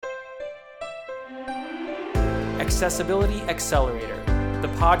Accessibility Accelerator, the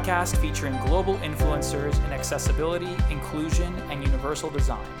podcast featuring global influencers in accessibility, inclusion, and universal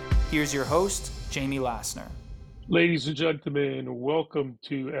design. Here's your host, Jamie Lassner. Ladies and gentlemen, welcome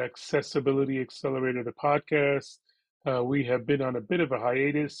to Accessibility Accelerator, the podcast. We have been on a bit of a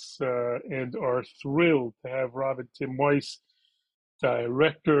hiatus and are thrilled to have Rob and Tim Weis,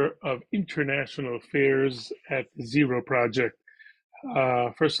 Director of International Affairs at the Zero Project.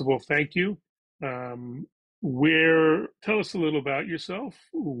 First of all, thank you. Tell us a little about yourself,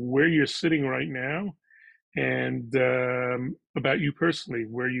 where you're sitting right now, and about you personally,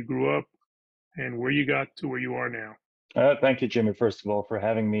 where you grew up and where you got to where you are now. Thank you, Jimmy, first of all, for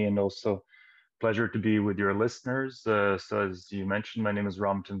having me, and also pleasure to be with your listeners. So as you mentioned, my name is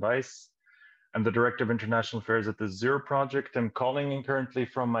Rob Weis. I'm the Director of International Affairs at the Zero Project. I'm calling in currently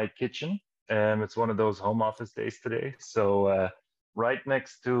from my kitchen. It's one of those home office days today. So right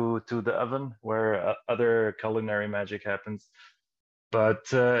next to the oven where other culinary magic happens.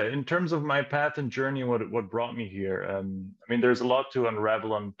 But in terms of my path and journey, what brought me here, there's a lot to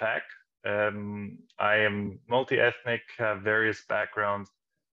unpack. I am multi-ethnic, have various backgrounds.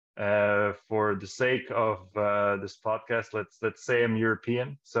 For the sake of this podcast, let's say I'm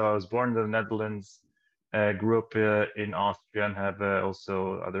European. So I was born in the Netherlands, grew up in Austria, and have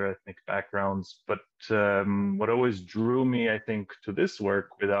also other ethnic backgrounds. But what always drew me, I think, to this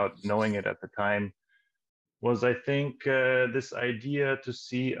work without knowing it at the time was, I think, this idea to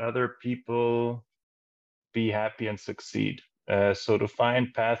see other people be happy and succeed. So to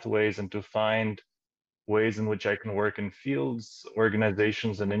find pathways and to find ways in which I can work in fields,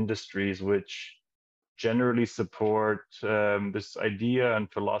 organizations, and industries which generally support this idea and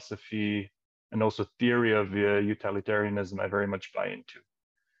philosophy and also theory of utilitarianism I very much buy into.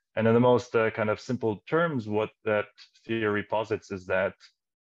 And in the most kind of simple terms, what that theory posits is that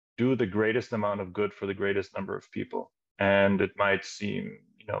do the greatest amount of good for the greatest number of people. And it might seem,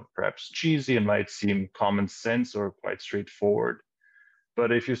 perhaps cheesy, it might seem common sense or quite straightforward.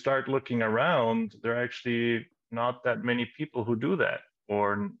 But if you start looking around, there are actually not that many people who do that,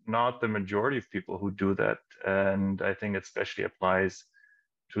 or not the majority of people who do that. And I think it especially applies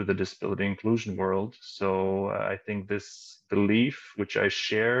to the disability inclusion world. So I think this belief, which I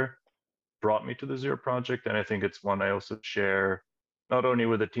share, brought me to the Zero Project. And I think it's one I also share not only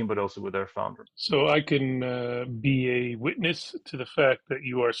with the team, but also with our founder. So I can be a witness to the fact that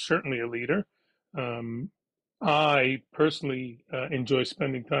you are certainly a leader. I personally enjoy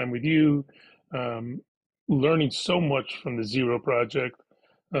spending time with you, learning so much from the Zero Project.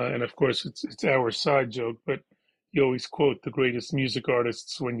 And of course, it's our side joke, but you always quote the greatest music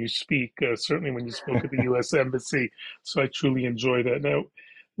artists when you speak, certainly when you spoke at the U.S. Embassy. So I truly enjoy that. Now,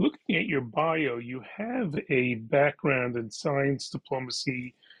 looking at your bio, you have a background in science,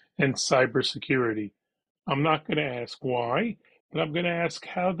 diplomacy, and cybersecurity. I'm not going to ask why, but I'm going to ask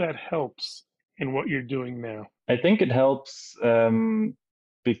how that helps in what you're doing now. I think it helps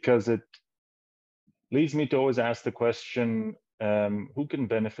because it leads me to always ask the question, who can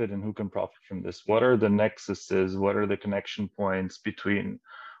benefit and who can profit from this? What are the nexuses? What are the connection points between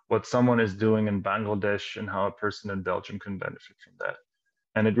what someone is doing in Bangladesh and how a person in Belgium can benefit from that?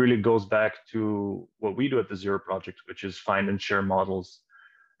 And it really goes back to what we do at the Zero Project, which is find and share models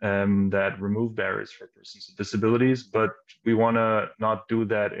that remove barriers for persons with disabilities. But we want to not do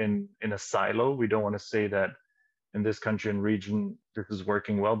that in a silo. We don't want to say that in this country and region, this is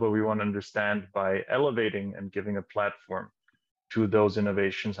working well, but we want to understand by elevating and giving a platform to those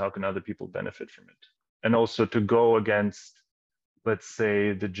innovations, how can other people benefit from it? And also to go against, let's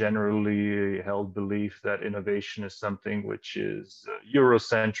say, the generally held belief that innovation is something which is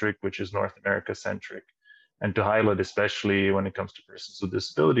Eurocentric, which is North America centric, and to highlight, especially when it comes to persons with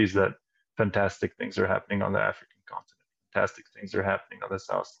disabilities, that fantastic things are happening on the African continent, fantastic things are happening on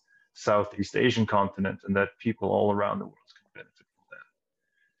the Southeast Asian continent, and that people all around the world can benefit from that.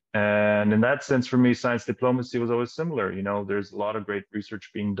 And in that sense, for me, science diplomacy was always similar. There's a lot of great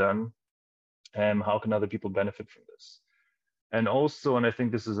research being done. How can other people benefit from this? And also, and I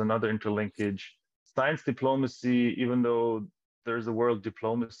think this is another interlinkage, science diplomacy, even though there's a world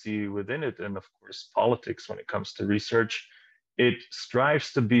diplomacy within it, and of course politics when it comes to research, it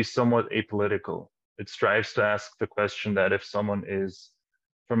strives to be somewhat apolitical. It strives to ask the question that if someone is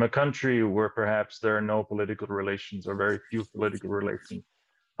from a country where perhaps there are no political relations or very few political relations,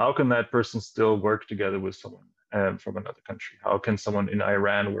 how can that person still work together with someone from another country? How can someone in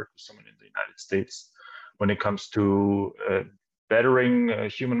Iran work with someone in the United States when it comes to bettering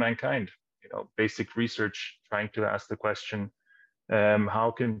human mankind? Basic research trying to ask the question,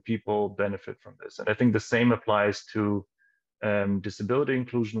 how can people benefit from this? And I think the same applies to disability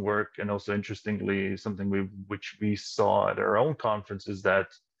inclusion work. And also interestingly, something which we saw at our own conference is that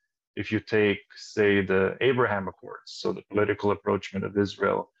if you take, say, the Abraham Accords, so the political approachment of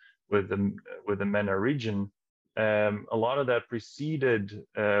Israel with the MENA region, a lot of that preceded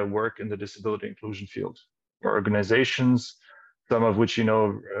work in the disability inclusion field. Organizations, some of which you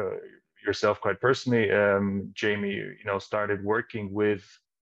know yourself quite personally, Jamie, started working with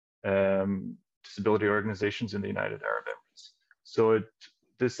disability organizations in the United Arab Emirates. So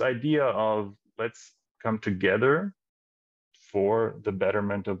this idea of let's come together for the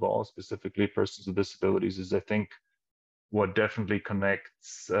betterment of all, specifically persons with disabilities, is, I think, what definitely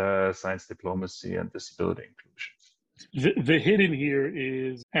connects science diplomacy and disability inclusion. The hidden here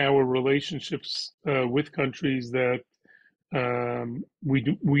is our relationships with countries that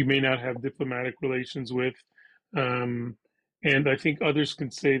we may not have diplomatic relations with, and I think others can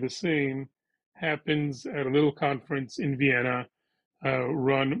say the same. Happens at a little conference in Vienna,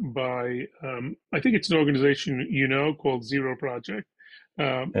 run by I think it's an organization called Zero Project.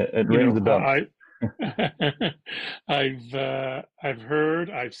 It rings a bell. I've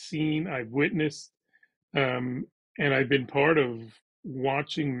heard, I've seen, I've witnessed, and I've been part of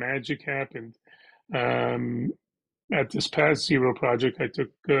watching magic happen. At this past Zero Project, I took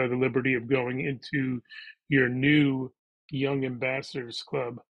the liberty of going into your new Young Ambassadors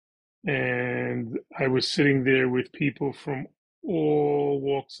Club, and I was sitting there with people from all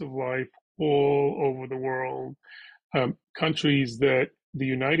walks of life, all over the world, countries that the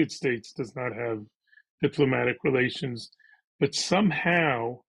United States does not have diplomatic relations, but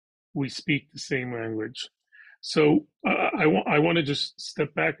somehow we speak the same language. So I want to just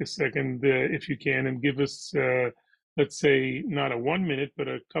step back a second, if you can, and give us, let's say, not a 1 minute, but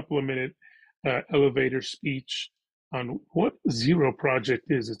a couple of minute elevator speech on what Zero Project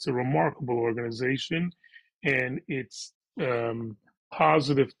is. It's a remarkable organization, and its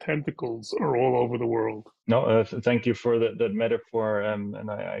positive tentacles are all over the world. No, thank you for that metaphor, and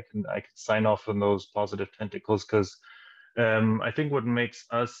I can sign off on those positive tentacles, because I think what makes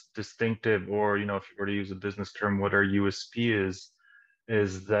us distinctive, or if you were to use a business term, what our USP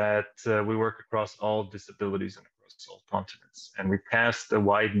is that we work across all disabilities and across all continents, and we cast a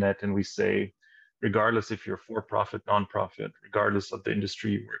wide net, and we say, regardless if you're for-profit, non-profit, regardless of the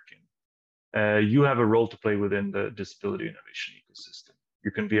industry you work in, you have a role to play within the disability innovation ecosystem.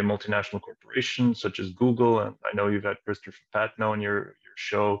 You can be a multinational corporation such as Google, and I know you've had Christopher Patno on your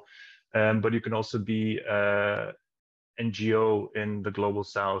show, but you can also be NGO in the global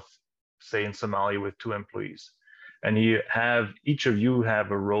south, say in Somalia, with 2 employees. And each of you have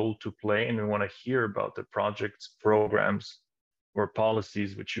a role to play, and we want to hear about the projects, programs, or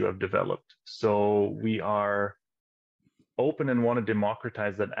policies which you have developed. So we are open and want to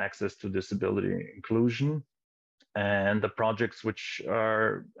democratize that access to disability inclusion and the projects which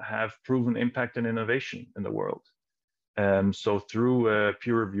have proven impact and innovation in the world. So through a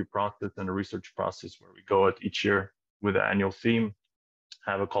peer review process and a research process where we go at each year with an annual theme,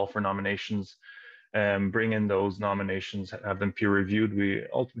 have a call for nominations, bring in those nominations, have them peer reviewed, we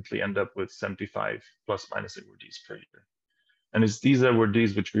ultimately end up with 75 plus minus awardees per year. And it's these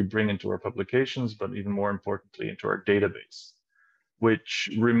awardees which we bring into our publications, but even more importantly, into our database, which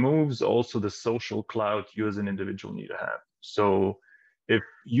removes also the social clout you as an individual need to have. So if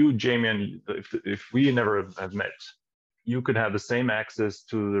you, Jamie, and if we never have met, you could have the same access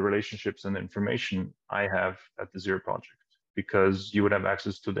to the relationships and the information I have at the Zero Project, because you would have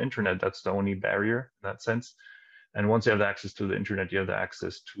access to the internet. That's the only barrier in that sense. And once you have access to the internet, you have the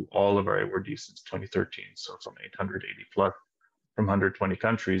access to all of our awardees since 2013. So from 880 plus from 120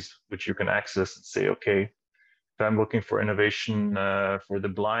 countries, which you can access and say, okay, if I'm looking for innovation for the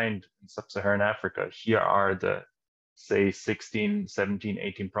blind in sub-Saharan Africa, here are the, say, 16, 17,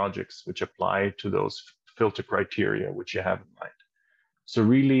 18 projects which apply to those filter criteria which you have in mind. So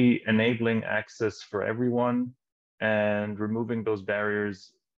really enabling access for everyone and removing those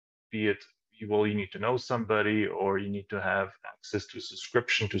barriers, be it, well, you need to know somebody, or you need to have access to a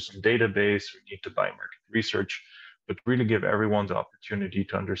subscription to some database, or you need to buy market research, but really give everyone the opportunity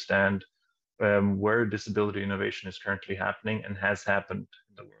to understand where disability innovation is currently happening and has happened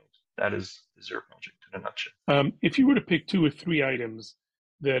in the world. That is the Zero Project in a nutshell. If you were to pick 2 or 3 items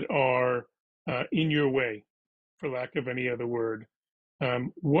that are in your way, for lack of any other word,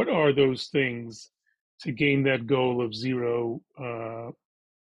 what are those things to gain that goal of zero,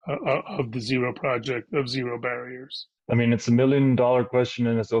 of the Zero Project, of zero barriers? I mean, it's $1 million question,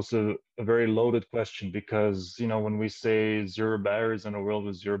 and it's also a very loaded question, because, when we say zero barriers in a world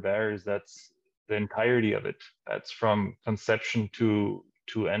with zero barriers, that's the entirety of it. That's from conception to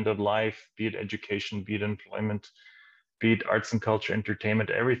end of life, be it education, be it employment, be it arts and culture, entertainment,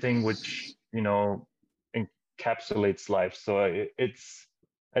 everything which, encapsulates life. So it's,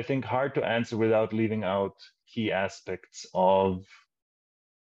 I think, hard to answer without leaving out key aspects of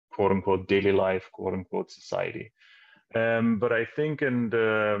quote unquote daily life, quote unquote society. But I think,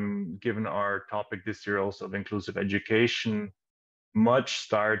 and given our topic this year also of inclusive education, much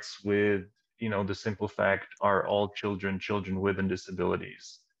starts with, the simple fact, are all children with and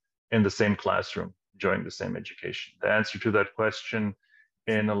disabilities in the same classroom, enjoying the same education? The answer to that question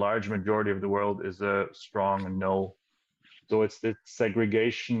in a large majority of the world is a strong no. So it's the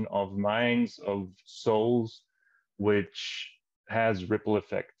segregation of minds, of souls, which has ripple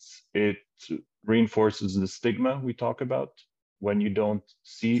effects. It reinforces the stigma we talk about. When you don't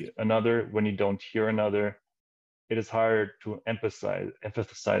see another, when you don't hear another, it is hard to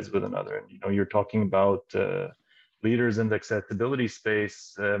empathize with another. And, you're talking about leaders in the accessibility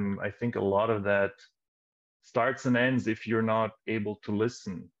space. I think a lot of that starts and ends if you're not able to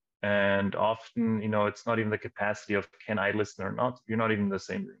listen. And often, it's not even the capacity of can I listen or not. You're not even in the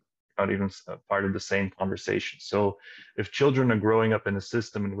same room, not even a part of the same conversation. So if children are growing up in a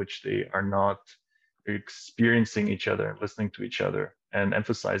system in which they are not experiencing each other, listening to each other, and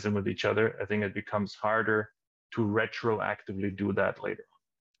emphasizing with each other, I think it becomes harder to retroactively do that later.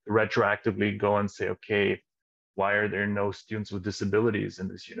 Retroactively go and say, okay, why are there no students with disabilities in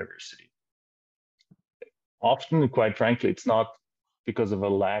this university? Often, quite frankly, it's not because of a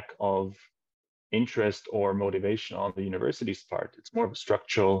lack of interest or motivation on the university's part. It's more of a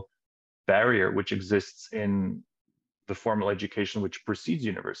structural barrier which exists in the formal education which precedes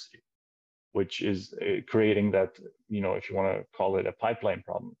university, which is creating that, if you want to call it a pipeline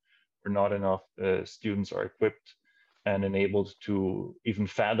problem, where not enough students are equipped and enabled to even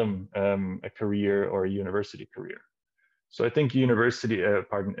fathom a career or a university career. So I think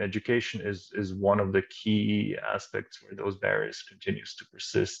education is one of the key aspects where those barriers continues to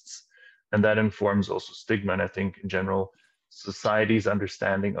persist. And that informs also stigma. And I think in general, society's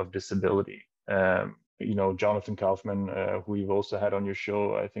understanding of disability. Jonathan Kaufman, who you've also had on your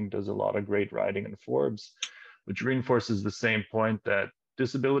show, I think does a lot of great writing in Forbes, which reinforces the same point that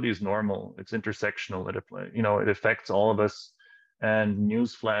disability is normal. It's intersectional. It affects all of us. And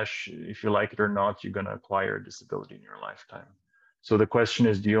newsflash, if you like it or not, you're going to acquire a disability in your lifetime. So the question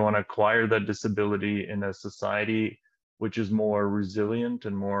is, do you want to acquire that disability in a society which is more resilient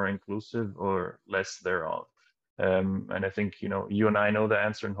and more inclusive, or less thereof? And I think, you and I know the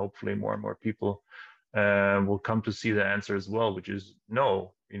answer, and hopefully more and more people will come to see the answer as well, which is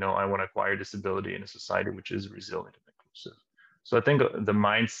no. I want to acquire disability in a society which is resilient and inclusive. So I think the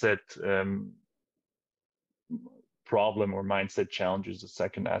mindset problem or mindset challenge is the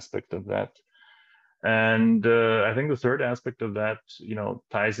second aspect of that. And I think the third aspect of that,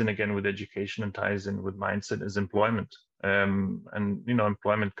 ties in again with education and ties in with mindset, is employment. And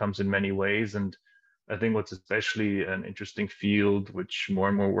employment comes in many ways. And I think what's especially an interesting field, which more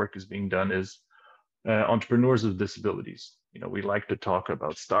and more work is being done, is entrepreneurs with disabilities. We like to talk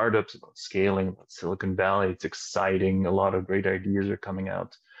about startups, about scaling, about Silicon Valley. It's exciting. A lot of great ideas are coming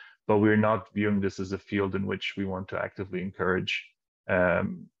out, but we're not viewing this as a field in which we want to actively encourage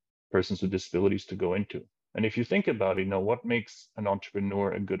persons with disabilities to go into. And if you think about it, what makes an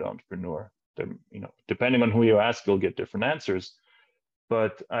entrepreneur a good entrepreneur? Depending on who you ask, you'll get different answers.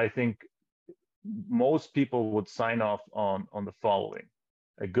 But I think most people would sign off on the following.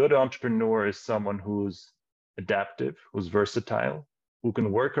 A good entrepreneur is someone who's adaptive, who's versatile, who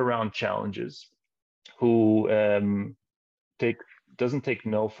can work around challenges, who doesn't take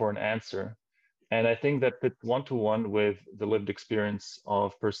no for an answer. And I think that fits one-to-one with the lived experience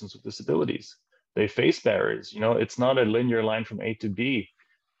of persons with disabilities. They face barriers. It's not a linear line from A to B.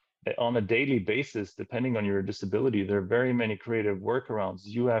 On a daily basis, depending on your disability, there are very many creative workarounds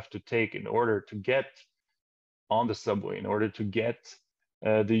you have to take in order to get on the subway, in order to get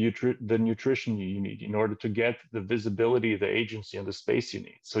the nutrition you need, in order to get the visibility, the agency, and the space you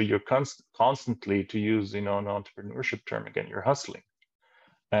need. So you're constantly, to use an entrepreneurship term again, you're hustling.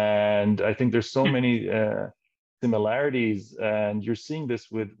 And I think there's so many similarities, and you're seeing this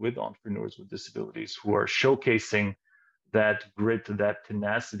with entrepreneurs with disabilities who are showcasing that grit, that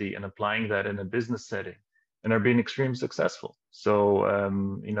tenacity, and applying that in a business setting, and are being extremely successful. So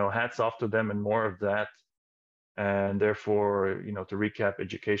hats off to them, and more of that. And therefore, to recap,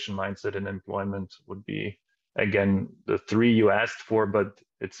 education, mindset, and employment would be, again, the three you asked for, but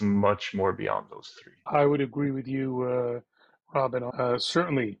it's much more beyond those three. I would agree with you, Robin.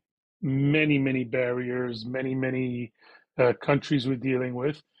 Certainly, many barriers, many countries we're dealing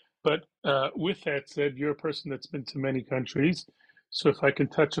with. But with that said, you're a person that's been to many countries. So if I can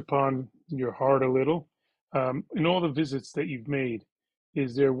touch upon your heart a little, In all the visits that you've made,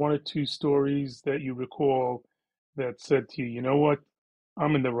 is there one or two stories that you recall that said to you, you know what,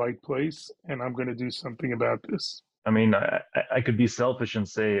 I'm in the right place and I'm going to do something about this? I mean, I could be selfish and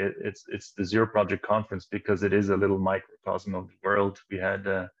say it's the Zero Project Conference because it is a little microcosm of the world. We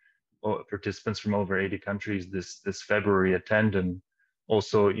had participants from over 80 countries this February attend, and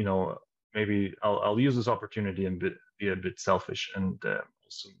also, maybe I'll use this opportunity and be a bit selfish and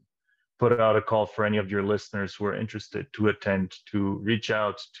also put out a call for any of your listeners who are interested to attend to reach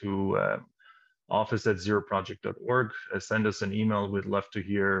out to office@zeroproject.org. Send us an email. We'd love to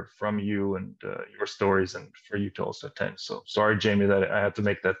hear from you and your stories, and for you to also attend. So sorry, Jamie, that I had to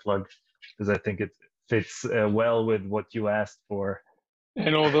make that plug because I think it fits well with what you asked for.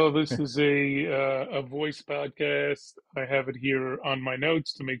 And although this is a voice podcast, I have it here on my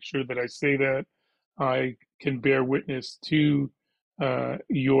notes to make sure that I say that. I can bear witness to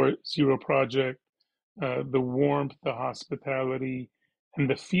your Zero Project, the warmth, the hospitality, and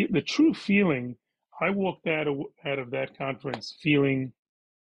the true feeling. I walked out of that conference feeling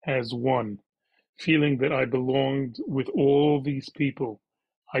as one, feeling that I belonged with all these people.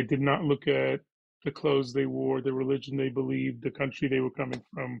 I did not look at the clothes they wore, the religion they believed, the country they were coming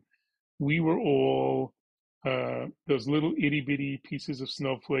from. We were all those little itty bitty pieces of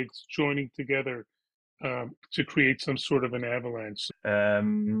snowflakes joining together to create some sort of an avalanche.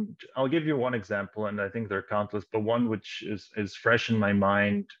 I'll give you one example, and I think there are countless, but one which is fresh in my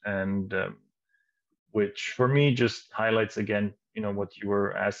mind, and which for me just highlights again, what you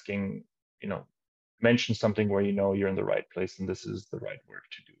were asking, mention something where you're in the right place and this is the right work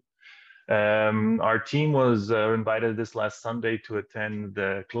to do. Our team was invited this last Sunday to attend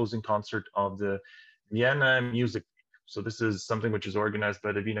the closing concert of the Vienna Music Week. So this is something which is organized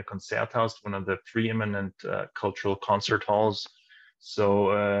by the Wiener Konzerthaus, one of the preeminent cultural concert halls. So,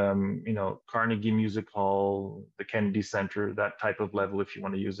 Carnegie Music Hall, the Kennedy Center, that type of level, if you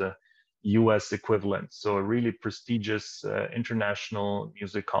want to use a US equivalent. So a really prestigious international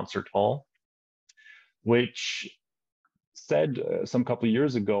music concert hall, which said some couple of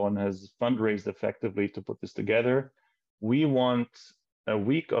years ago and has fundraised effectively to put this together. We want a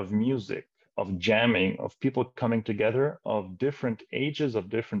week of music, of jamming, of people coming together, of different ages, of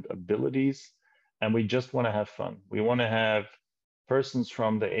different abilities, and we just want to have fun. We want to have persons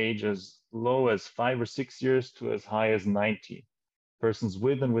from the age as low as 5 or 6 years to as high as 90, persons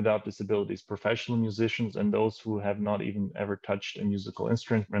with and without disabilities, professional musicians, and those who have not even ever touched a musical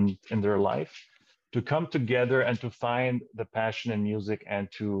instrument in their life, to come together and to find the passion in music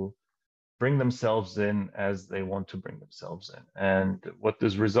and to bring themselves in as they want to bring themselves in. And what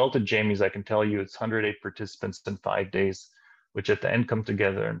this resulted, Jamie, is I can tell you it's 108 participants in 5 days, which at the end come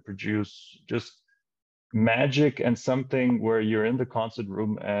together and produce just magic, and something where you're in the concert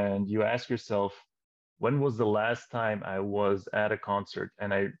room and you ask yourself, when was the last time I was at a concert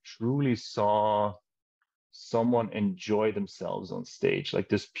and I truly saw someone enjoy themselves on stage, like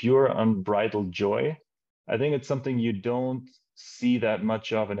this pure unbridled joy? I think it's something you don't see that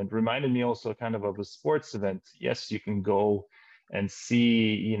much of. And it reminded me also kind of a sports event. Yes, you can go and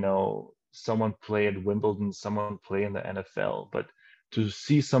see, someone play at Wimbledon, someone play in the NFL, but to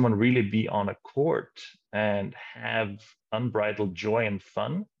see someone really be on a court and have unbridled joy and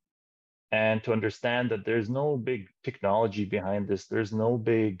fun, and to understand that there's no big technology behind this, there's no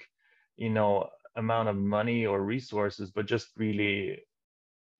big, amount of money or resources, but just really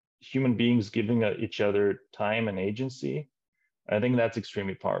human beings giving each other time and agency. I think that's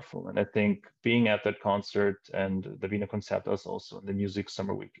extremely powerful. And I think being at that concert, and the Wiener Konzerthaus also, and the Music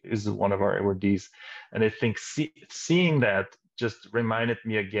Summer Week is one of our awardees. And I think seeing that just reminded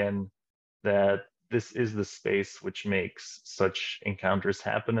me again that this is the space which makes such encounters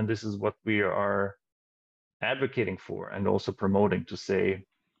happen. And this is what we are advocating for and also promoting, to say,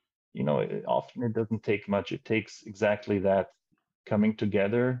 often it doesn't take much. It takes exactly that, coming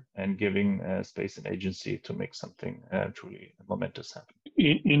together and giving space and agency to make something truly momentous happen.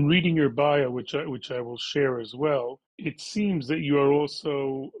 In reading your bio, which I will share as well, it seems that you are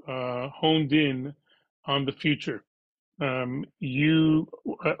also honed in on the future. You,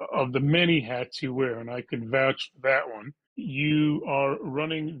 of the many hats you wear, and I can vouch for that one, you are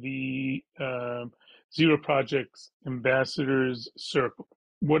running the Zero Project's Ambassadors Circle.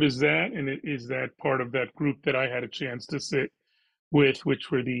 What is that? And is that part of that group that I had a chance to sit with, which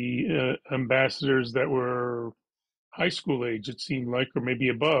were the ambassadors that were high school age, it seemed like, or maybe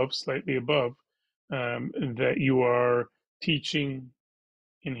above, slightly above, that you are teaching,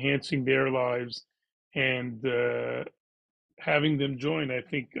 enhancing their lives, and having them join, I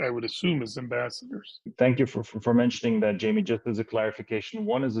think I would assume, as ambassadors. Thank you for mentioning that, Jamie. Just as a clarification,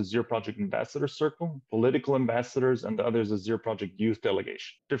 one is a Zero Project Ambassador Circle, political ambassadors, and the other is a Zero Project Youth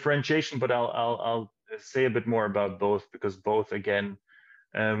Delegation. Differentiation, but I'll say a bit more about both, because both, again,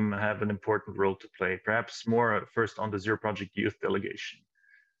 have an important role to play. Perhaps more first on the Zero Project Youth Delegation.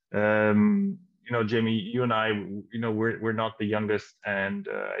 Jamie, you and I, we're not the youngest, and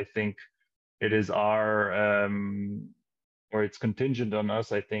I think it is or it's contingent on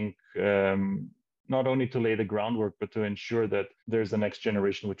us, I think, not only to lay the groundwork, but to ensure that there's a next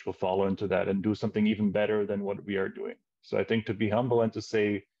generation which will follow into that and do something even better than what we are doing. So I think to be humble and to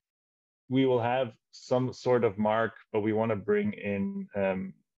say we will have some sort of mark, but we want to bring in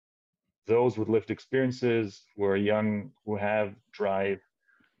those with lived experiences, who are young, who have drive,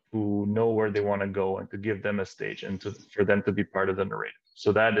 who know where they want to go, and to give them a stage and for them to be part of the narrative.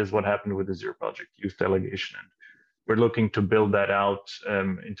 So that is what happened with the Zero Project Youth Delegation. And we're looking to build that out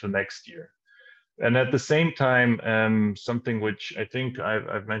into next year. And at the same time, something which I think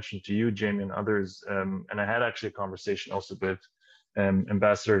I've mentioned to you, Jamie, and others, and I had actually a conversation also with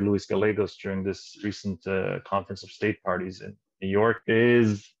Ambassador Luis Gallegos during this recent Conference of State Parties in New York,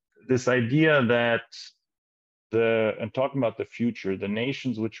 is this idea that and talking about the future, the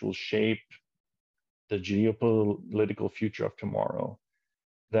nations which will shape the geopolitical future of tomorrow,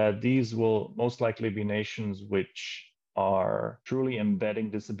 that these will most likely be nations which are truly embedding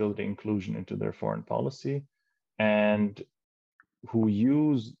disability inclusion into their foreign policy, and who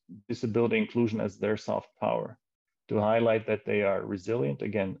use disability inclusion as their soft power to highlight that they are resilient.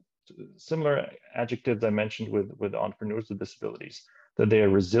 Again, similar adjectives I mentioned with entrepreneurs with disabilities, that they are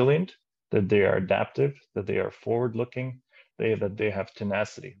resilient, that they are adaptive, that they are forward-looking, that they have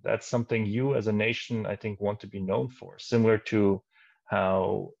tenacity. That's something you as a nation, I think, want to be known for, similar to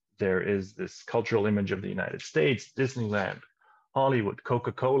how there is this cultural image of the United States, Disneyland, Hollywood,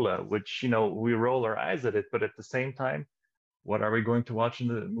 Coca-Cola, which, we roll our eyes at it, but at the same time, what are we going to watch in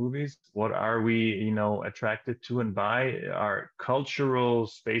the movies? What are we, attracted to and by? Are cultural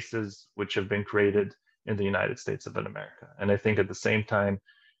spaces which have been created in the United States of America. And I think at the same time,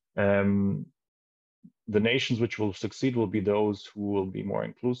 the nations which will succeed will be those who will be more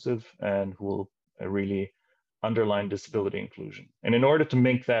inclusive and who will really underline disability inclusion. And in order to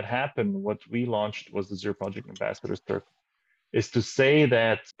make that happen, what we launched was the Zero Project Ambassador Circle, is to say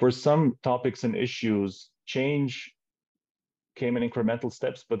that for some topics and issues, change came in incremental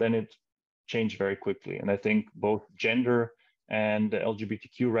steps, but then it changed very quickly. And I think both gender and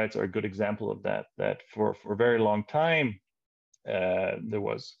LGBTQ rights are a good example of that, that for a very long time, there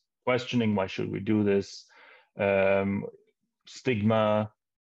was questioning, why should we do this? Stigma,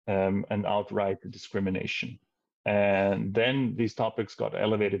 and outright discrimination. And then these topics got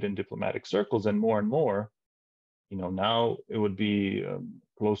elevated in diplomatic circles, and more, now it would be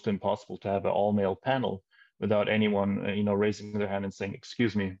close to impossible to have an all-male panel without anyone, raising their hand and saying,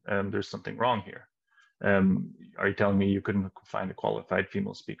 excuse me, there's something wrong here. Are you telling me you couldn't find a qualified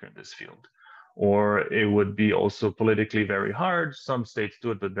female speaker in this field? Or it would be also politically very hard, some states do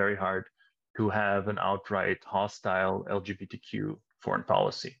it, but very hard, to have an outright hostile LGBTQ foreign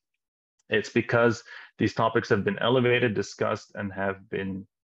policy. It's because these topics have been elevated, discussed, and have been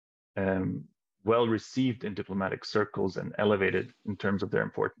well received in diplomatic circles and elevated in terms of their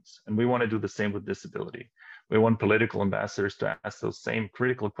importance. And we want to do the same with disability. We want political ambassadors to ask those same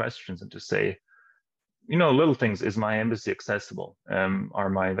critical questions and to say, little things: is my embassy accessible? Are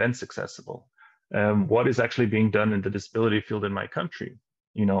my events accessible? What is actually being done in the disability field in my country?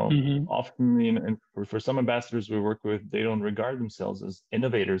 Often, and for some ambassadors we work with, they don't regard themselves as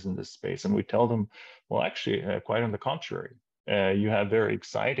innovators in this space. And we tell them, well, actually, quite on the contrary, you have very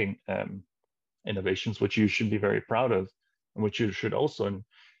exciting innovations, which you should be very proud of, and which you should also,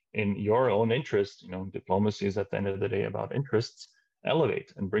 in your own interest, diplomacy is at the end of the day about interests,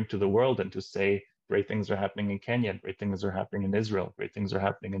 elevate and bring to the world, and to say, great things are happening in Kenya, great things are happening in Israel, great things are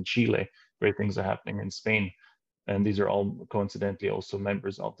happening in Chile, great things are happening in Spain. And these are all coincidentally also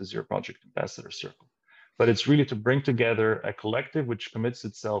members of the Zero Project Ambassador Circle. But it's really to bring together a collective which commits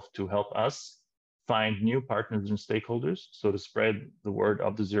itself to help us find new partners and stakeholders. So to spread the word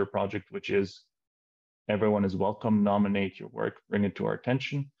of the Zero Project, which is everyone is welcome, nominate your work, bring it to our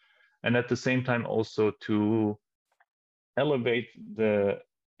attention. And at the same time also to elevate the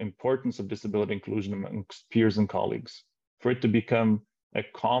importance of disability inclusion amongst peers and colleagues, for it to become a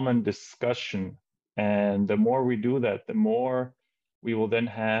common discussion. And the more we do that, the more we will then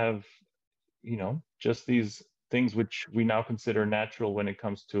have, just these things which we now consider natural when it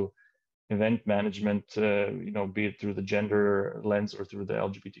comes to event management, be it through the gender lens or through the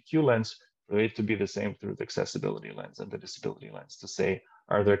LGBTQ lens, it to be the same through the accessibility lens and the disability lens to say,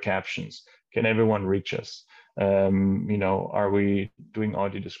 are there captions? Can everyone reach us? Are we doing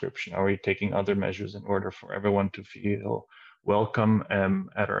audio description? Are we taking other measures in order for everyone to feel welcome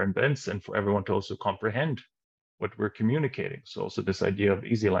at our events and for everyone to also comprehend what we're communicating? So also this idea of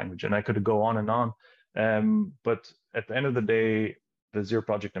easy language, and I could go on and on. But at the end of the day, the Zero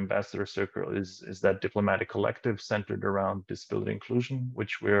Project Ambassador Circle is that diplomatic collective centered around disability inclusion,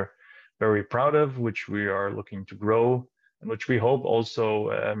 which we're very proud of, which we are looking to grow, and which we hope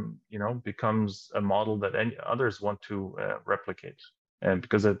also, becomes a model that any others want to replicate. And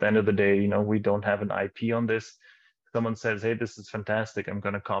because at the end of the day, we don't have an IP on this. Someone says, "Hey, this is fantastic. I'm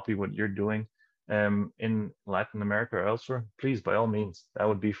going to copy what you're doing." In Latin America or elsewhere, please, by all means, that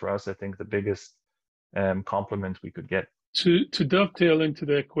would be for us, I think, the biggest compliment we could get. To dovetail into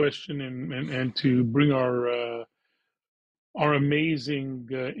that question and to bring our amazing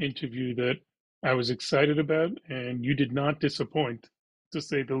interview that I was excited about, and you did not disappoint, to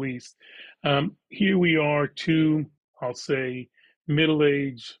say the least. Here we are, two, I'll say,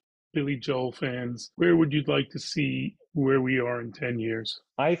 middle-aged Billy Joel fans. Where would you like to see where we are in 10 years?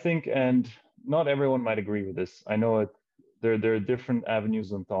 I think, and not everyone might agree with this. I know there are different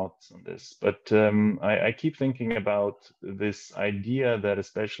avenues and thoughts on this, but I keep thinking about this idea that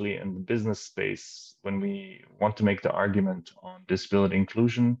especially in the business space, when we want to make the argument on disability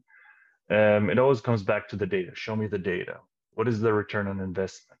inclusion, it always comes back to the data. Show me the data. What is the return on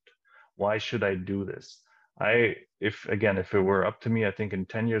investment? Why should I do this? If it were up to me, I think in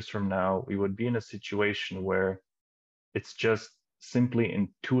 10 years from now, we would be in a situation where it's just simply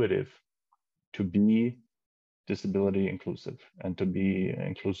intuitive to be disability inclusive and to be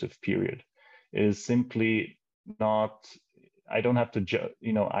inclusive, period. It is simply not, I don't have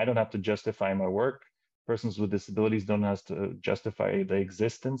to justify my work. Persons with disabilities don't have to justify their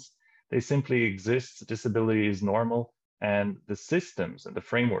existence. They simply exist. Disability is normal, and the systems and the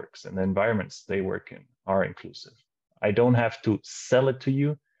frameworks and the environments they work in are inclusive. I don't have to sell it to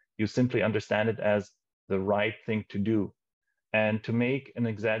you. You simply understand it as the right thing to do. And to make an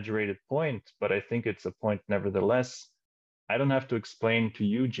exaggerated point, but I think it's a point nevertheless, I don't have to explain to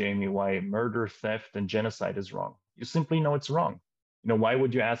you, Jamie, why murder, theft, and genocide is wrong. You simply know it's wrong. Why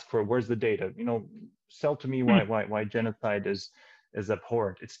would you ask for, where's the data? Sell to me why genocide is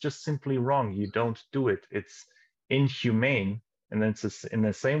abhorrent. It's just simply wrong. You don't do it. It's inhumane. And then it's in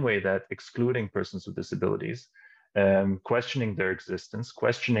the same way that excluding persons with disabilities, questioning their existence,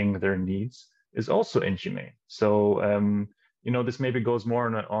 questioning their needs is also inhumane. So, this maybe goes more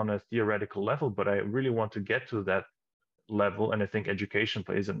on a theoretical level, but I really want to get to that level. And I think education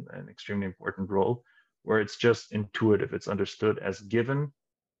plays an extremely important role where it's just intuitive, it's understood as given.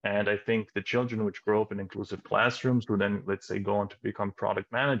 And I think the children which grow up in inclusive classrooms, who then, let's say, go on to become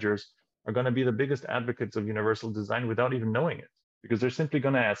product managers, are going to be the biggest advocates of universal design without even knowing it, because they're simply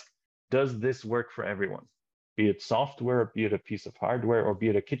going to ask, does this work for everyone? Be it software, be it a piece of hardware, or be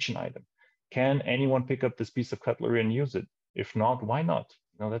it a kitchen item. Can anyone pick up this piece of cutlery and use it? If not, why not?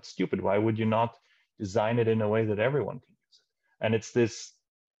 That's stupid. Why would you not design it in a way that everyone can use it? And it's this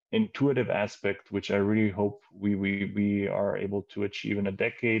intuitive aspect which I really hope we are able to achieve in a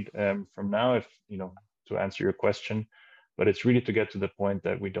decade from now, if to answer your question. But it's really to get to the point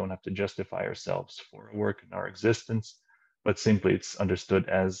that we don't have to justify ourselves for our work and our existence, but simply it's understood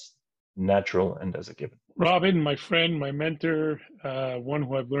as natural and as a given. Robin, my friend, my mentor, one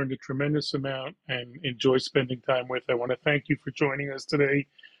who I've learned a tremendous amount and enjoy spending time with, I want to thank you for joining us today.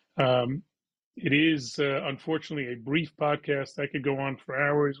 It is, unfortunately, a brief podcast. I could go on for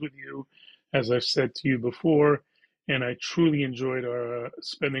hours with you, as I've said to you before, and I truly enjoyed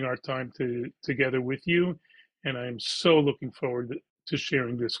spending our time together with you, and I am so looking forward to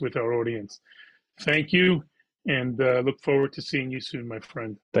sharing this with our audience. Thank you, and look forward to seeing you soon, my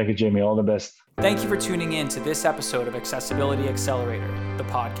friend. Thank you, Jamie. All the best. Thank you for tuning in to this episode of Accessibility Accelerator, the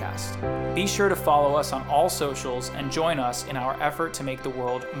podcast. Be sure to follow us on all socials and join us in our effort to make the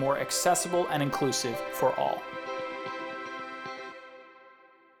world more accessible and inclusive for all.